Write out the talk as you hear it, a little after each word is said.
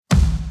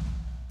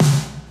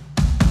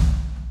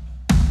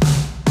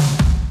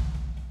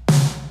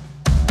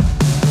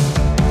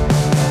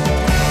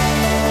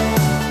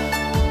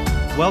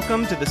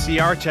Welcome to the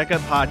CR Checkup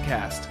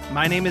Podcast.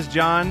 My name is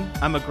John.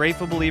 I'm a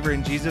grateful believer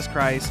in Jesus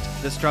Christ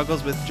that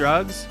struggles with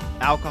drugs,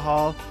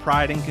 alcohol,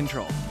 pride, and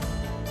control.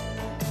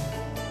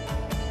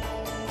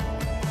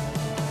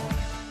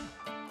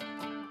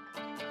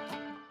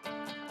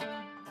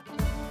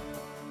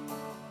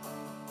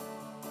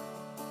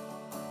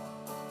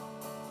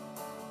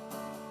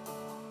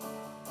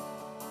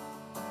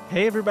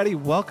 Hey everybody,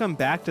 welcome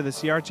back to the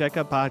CR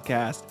Checkup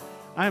Podcast.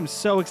 I am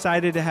so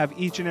excited to have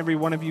each and every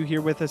one of you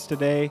here with us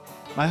today.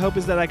 My hope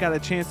is that I got a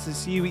chance to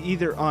see you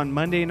either on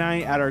Monday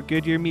night at our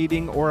Goodyear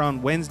meeting or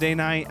on Wednesday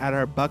night at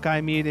our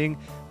Buckeye meeting.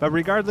 But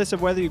regardless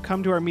of whether you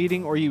come to our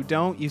meeting or you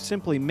don't, you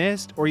simply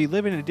missed, or you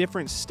live in a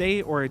different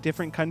state or a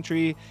different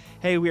country,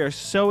 hey, we are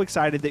so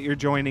excited that you're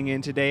joining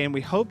in today, and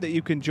we hope that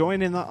you can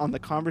join in on the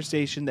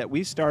conversation that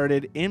we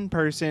started in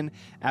person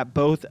at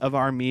both of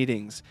our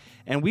meetings.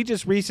 And we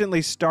just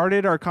recently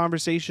started our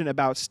conversation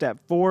about step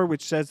 4,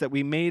 which says that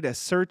we made a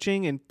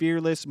searching and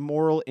fearless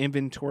moral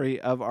inventory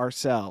of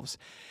ourselves.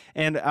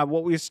 And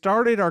what we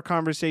started our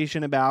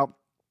conversation about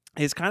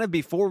is kind of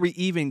before we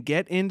even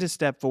get into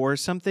step 4,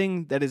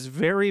 something that is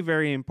very,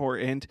 very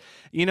important.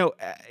 You know,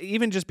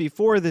 even just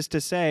before this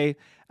to say,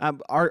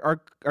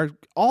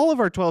 all of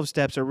our 12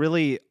 steps are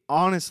really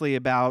honestly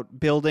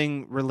about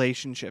building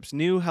relationships,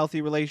 new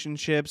healthy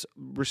relationships,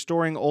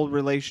 restoring old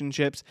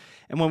relationships.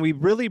 And when we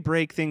really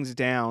break things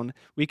down,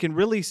 we can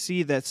really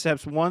see that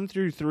steps 1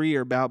 through 3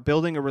 are about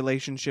building a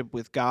relationship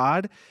with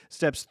God.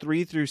 Steps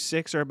 3 through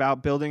 6 are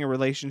about building a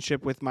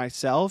relationship with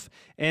myself.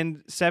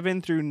 And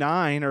 7 through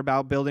 9 are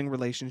about building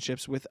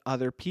relationships with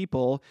other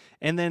people.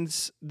 And then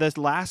the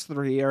last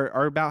 3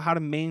 are about how to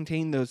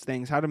maintain those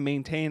things, how to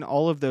maintain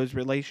all of those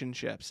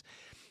relationships.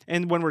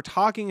 And when we're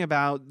talking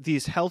about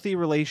these healthy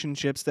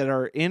relationships that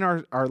are in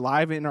our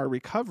life, in our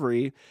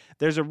recovery,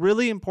 there's a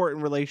really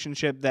important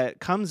relationship that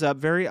comes up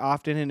very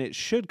often, and it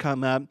should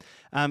come up.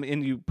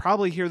 And you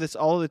probably hear this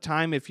all the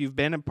time if you've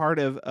been a part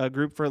of a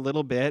group for a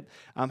little bit.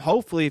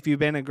 Hopefully, if you've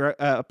been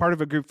a part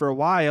of a group for a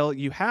while,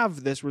 you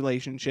have this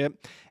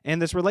relationship.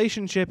 And this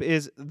relationship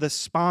is the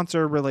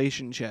sponsor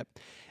relationship.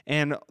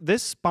 And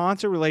this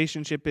sponsor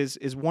relationship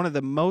is one of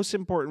the most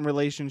important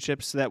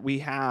relationships that we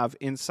have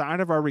inside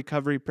of our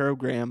recovery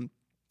program,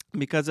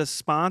 because a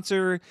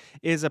sponsor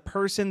is a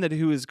person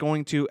who is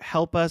going to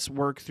help us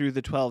work through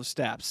the 12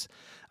 steps.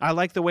 I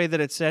like the way that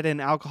it's said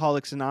in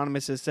Alcoholics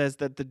Anonymous. It says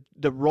that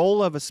the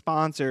role of a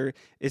sponsor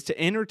is to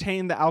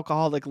entertain the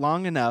alcoholic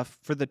long enough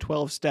for the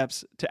 12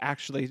 steps to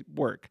actually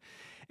work.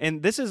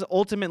 And this is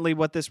ultimately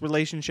what this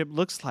relationship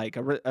looks like.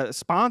 A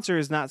sponsor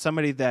is not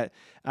somebody that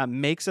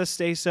makes us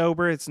stay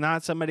sober. It's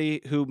not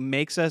somebody who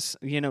makes us,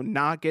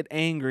 not get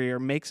angry or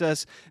makes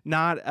us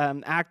not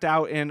act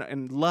out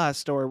in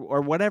lust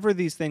or whatever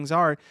these things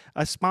are.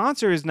 A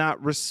sponsor is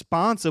not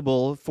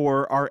responsible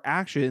for our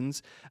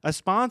actions. A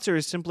sponsor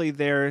is simply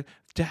there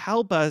to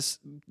help us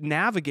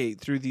navigate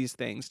through these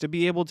things, to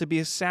be able to be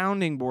a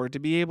sounding board, to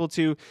be able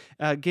to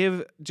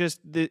give just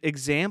the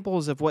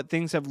examples of what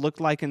things have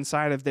looked like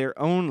inside of their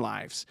own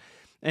lives.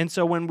 And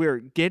so when we're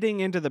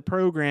getting into the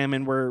program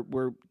and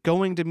we're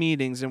going to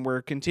meetings and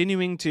we're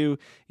continuing to,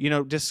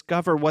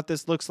 discover what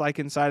this looks like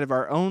inside of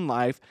our own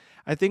life,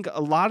 I think a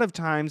lot of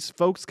times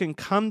folks can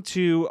come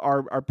to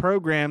our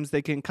programs,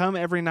 they can come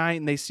every night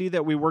and they see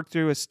that we work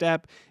through a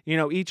step,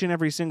 each and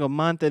every single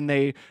month, and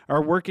they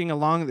are working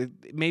along.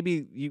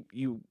 Maybe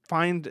you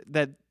find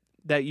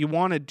that you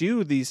want to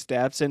do these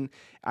steps, and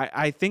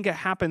I think it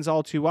happens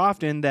all too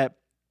often that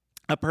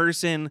a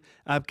person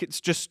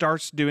just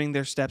starts doing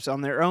their steps on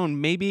their own,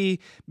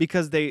 maybe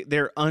because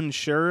they're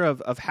unsure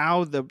of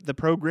how the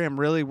program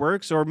really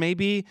works, or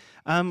maybe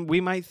we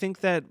might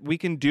think that we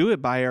can do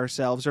it by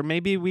ourselves, or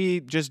maybe we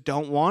just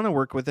don't want to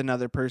work with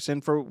another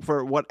person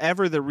for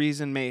whatever the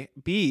reason may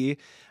be.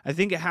 I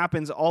think it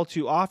happens all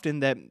too often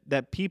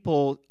that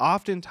people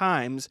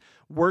oftentimes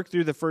work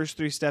through the first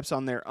 3 steps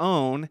on their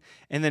own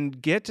and then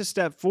get to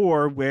step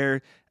 4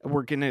 where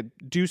we're going to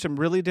do some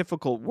really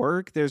difficult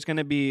work. There's going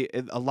to be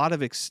a lot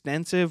of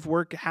extensive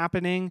work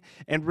happening,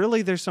 and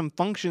really there's some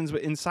functions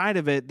inside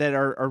of it that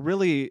are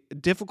really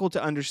difficult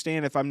to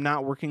understand if I'm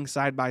not working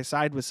side by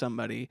side with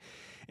somebody.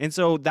 And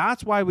so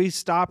that's why we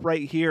stop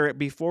right here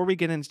before we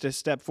get into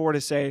step 4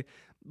 to say,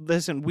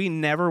 listen, we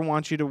never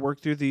want you to work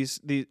through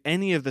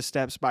any of the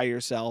steps by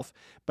yourself,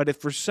 but if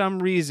for some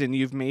reason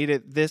you've made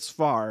it this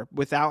far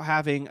without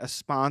having a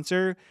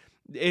sponsor,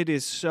 it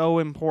is so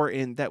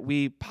important that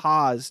we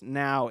pause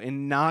now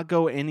and not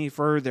go any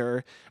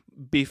further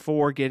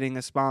before getting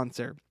a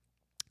sponsor.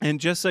 And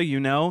just so you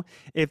know,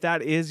 if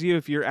that is you,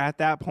 if you're at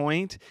that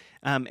point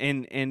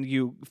and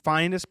you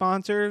find a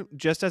sponsor,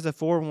 just as a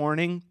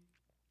forewarning,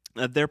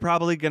 they're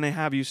probably going to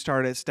have you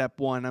start at step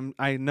 1.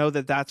 I know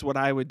that that's what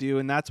I would do,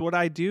 and that's what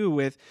I do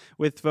with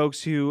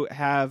folks who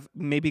have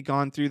maybe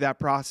gone through that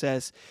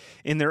process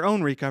in their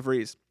own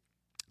recoveries.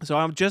 So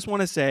I just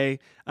want to say,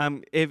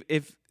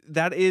 if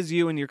that is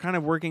you and you're kind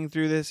of working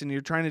through this and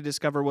you're trying to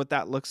discover what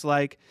that looks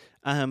like,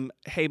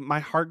 hey, my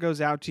heart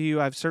goes out to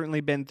you. I've certainly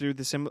been through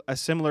a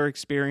similar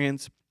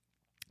experience.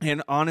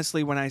 And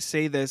honestly, when I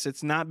say this,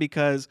 it's not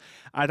because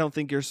I don't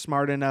think you're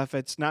smart enough.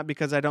 It's not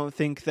because I don't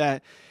think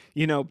that,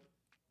 you know,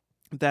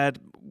 that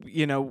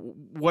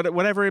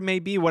whatever it may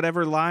be,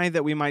 whatever lie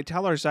that we might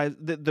tell ourselves,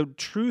 the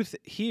truth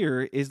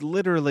here is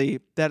literally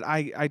that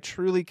I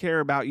truly care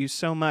about you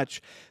so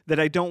much that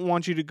I don't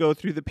want you to go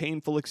through the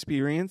painful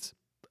experience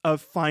of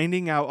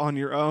finding out on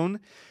your own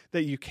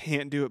that you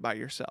can't do it by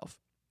yourself.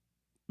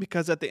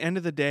 Because at the end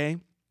of the day,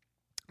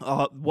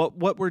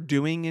 what we're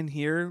doing in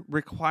here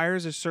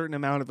requires a certain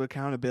amount of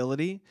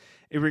accountability.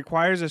 It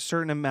requires a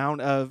certain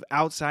amount of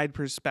outside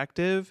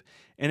perspective,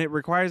 and it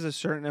requires a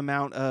certain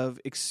amount of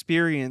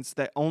experience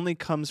that only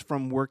comes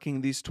from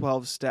working these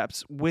 12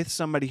 steps with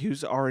somebody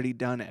who's already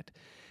done it.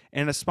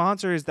 And a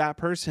sponsor is that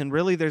person.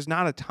 Really, there's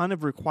not a ton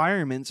of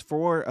requirements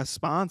for a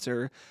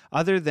sponsor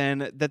other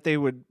than that they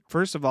would,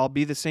 first of all,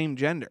 be the same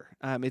gender.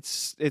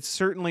 It's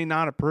certainly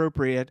not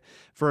appropriate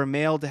for a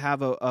male to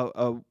have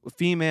a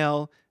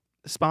female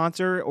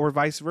sponsor or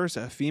vice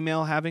versa, a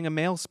female having a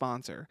male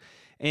sponsor.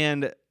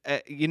 And,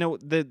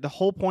 the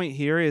whole point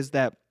here is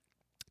that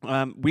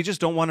we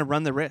just don't want to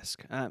run the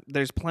risk.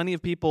 There's plenty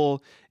of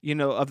people,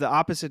 of the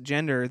opposite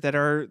gender that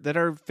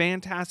are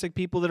fantastic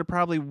people that are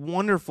probably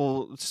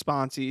wonderful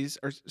sponsors,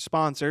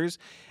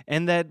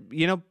 and that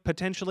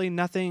potentially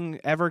nothing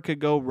ever could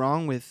go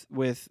wrong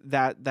with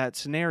that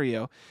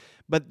scenario.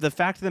 But the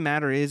fact of the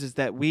matter is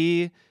that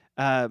we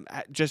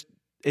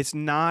it's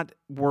not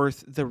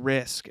worth the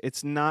risk.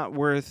 It's not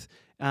worth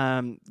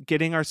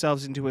getting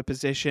ourselves into a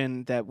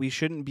position that we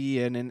shouldn't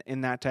be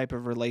in that type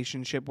of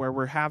relationship where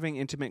we're having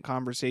intimate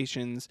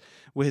conversations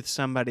with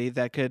somebody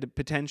that could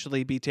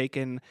potentially be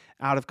taken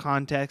out of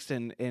context.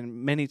 And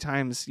many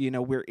times,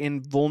 we're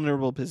in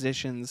vulnerable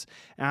positions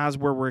as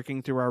we're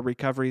working through our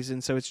recoveries.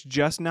 And so it's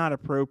just not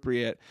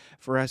appropriate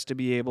for us to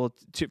be able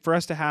for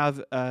us to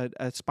have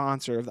a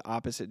sponsor of the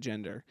opposite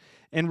gender.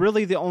 And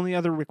really, the only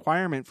other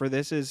requirement for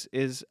this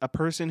is a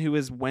person who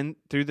has went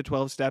through the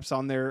 12 steps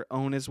on their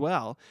own as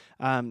well.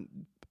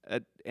 And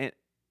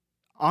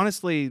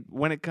honestly,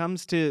 when it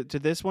comes to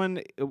this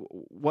one,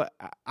 what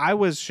I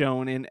was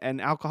shown in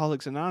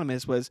Alcoholics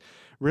Anonymous was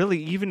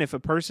really, even if a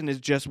person is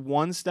just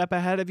one step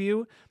ahead of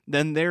you,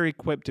 then they're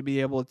equipped to be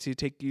able to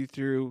take you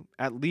through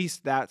at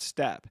least that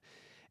step.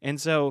 And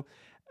so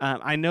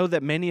I know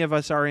that many of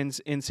us are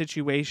in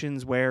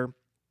situations where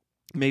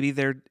maybe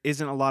there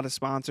isn't a lot of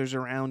sponsors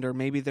around, or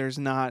maybe there's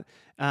not,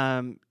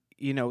 there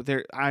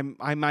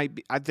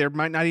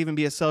might not even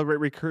be a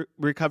Celebrate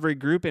Recovery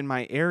group in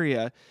my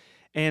area.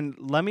 And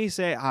let me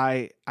say,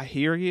 I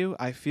hear you,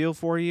 I feel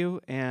for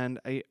you,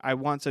 and I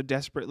want so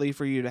desperately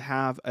for you to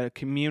have a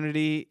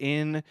community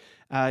in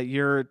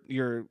your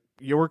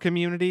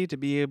community, to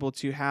be able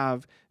to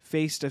have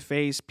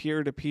face-to-face,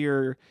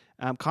 peer-to-peer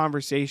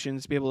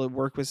conversations, to be able to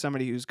work with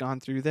somebody who's gone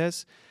through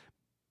this.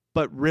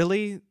 But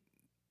really,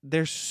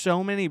 there's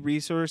so many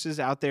resources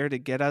out there to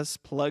get us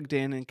plugged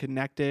in and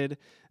connected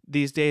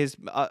these days,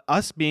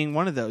 us being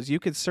one of those. You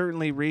could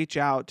certainly reach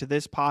out to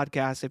this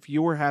podcast if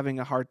you were having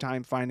a hard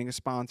time finding a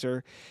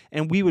sponsor,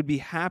 and we would be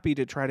happy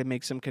to try to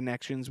make some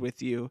connections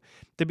with you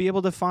to be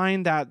able to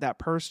find that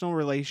personal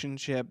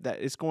relationship that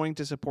is going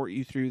to support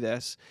you through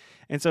this.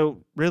 And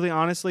so really,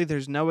 honestly,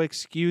 there's no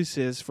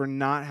excuses for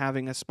not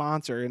having a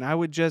sponsor. And I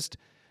would just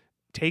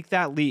take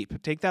that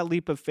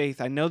leap of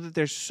faith. I know that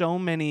there's so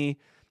many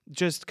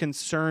just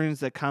concerns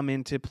that come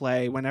into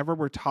play whenever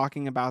we're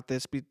talking about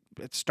this,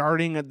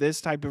 starting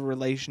this type of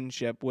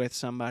relationship with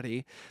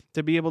somebody,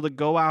 to be able to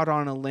go out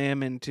on a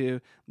limb and to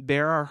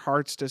bare our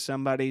hearts to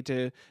somebody,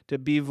 to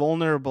be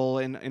vulnerable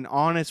and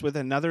honest with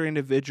another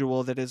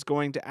individual that is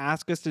going to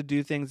ask us to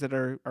do things that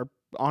are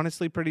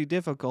honestly pretty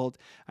difficult.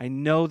 I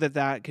know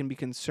that can be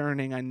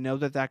concerning. I know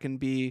that can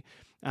be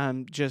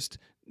just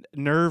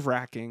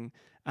nerve-wracking.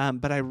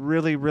 But I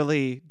really,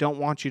 really don't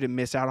want you to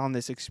miss out on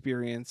this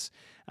experience.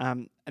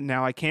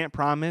 Now, I can't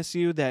promise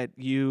you that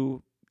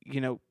you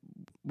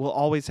will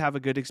always have a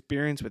good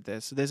experience with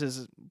this. This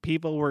is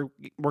people, we're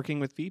working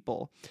with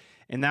people.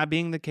 And that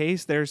being the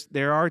case,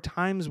 there are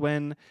times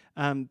when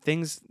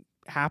things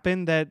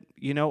happen that,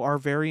 are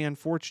very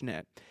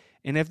unfortunate.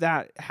 And if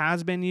that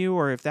has been you,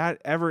 or if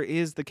that ever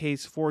is the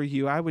case for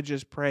you, I would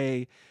just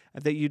pray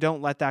that you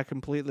don't let that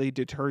completely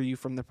deter you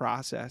from the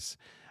process.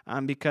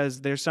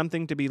 Because there's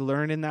something to be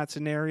learned in that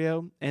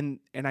scenario, and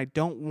I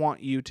don't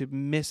want you to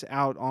miss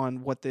out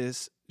on what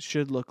this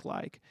should look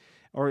like.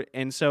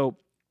 And so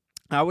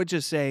I would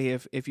just say,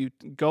 if you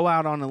go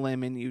out on a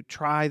limb and you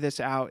try this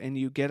out and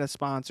you get a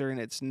sponsor and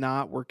it's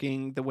not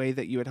working the way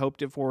that you had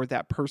hoped it for,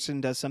 that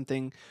person does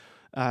something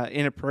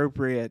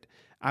inappropriate,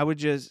 I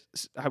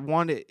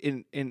want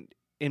to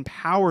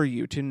empower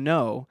you to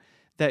know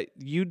that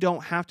you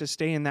don't have to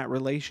stay in that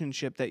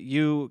relationship, that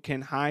you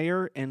can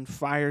hire and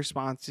fire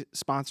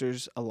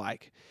sponsors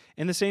alike.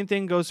 And the same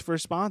thing goes for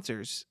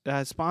sponsors.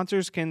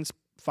 Sponsors can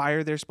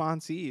fire their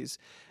sponsees.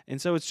 And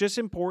so it's just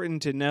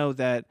important to know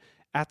that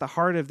at the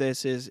heart of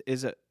this is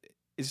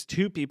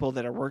two people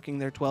that are working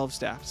their 12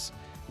 steps.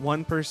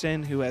 One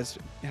person who has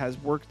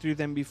worked through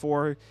them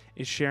before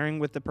is sharing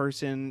with the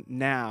person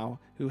now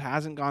who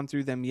hasn't gone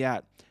through them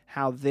yet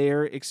how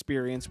their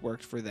experience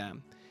worked for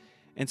them.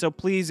 And so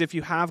please, if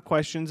you have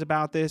questions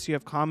about this, you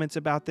have comments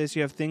about this,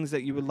 you have things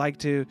that you would like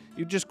to,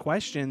 you just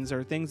questions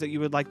or things that you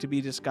would like to be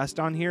discussed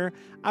on here,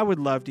 I would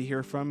love to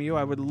hear from you.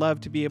 I would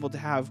love to be able to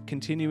have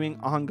continuing,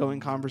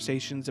 ongoing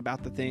conversations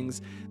about the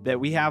things that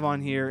we have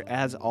on here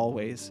as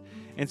always.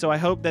 And so I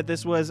hope that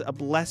this was a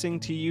blessing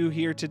to you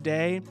here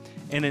today.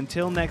 And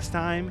until next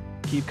time,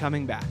 keep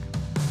coming back.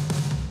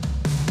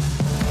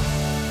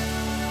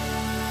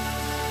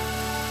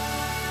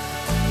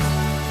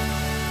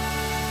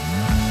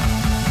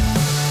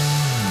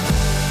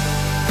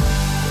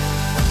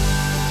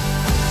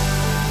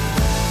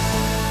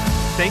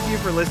 Thank you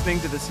for listening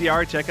to the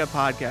CR Checkup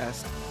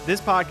Podcast.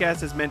 This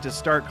podcast is meant to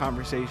start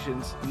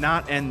conversations,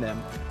 not end them.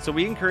 So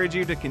we encourage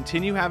you to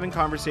continue having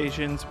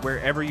conversations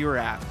wherever you are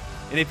at.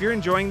 And if you're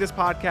enjoying this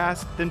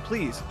podcast, then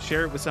please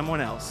share it with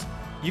someone else.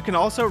 You can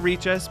also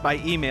reach us by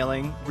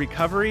emailing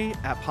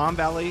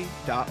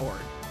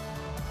recovery@palmvalley.org.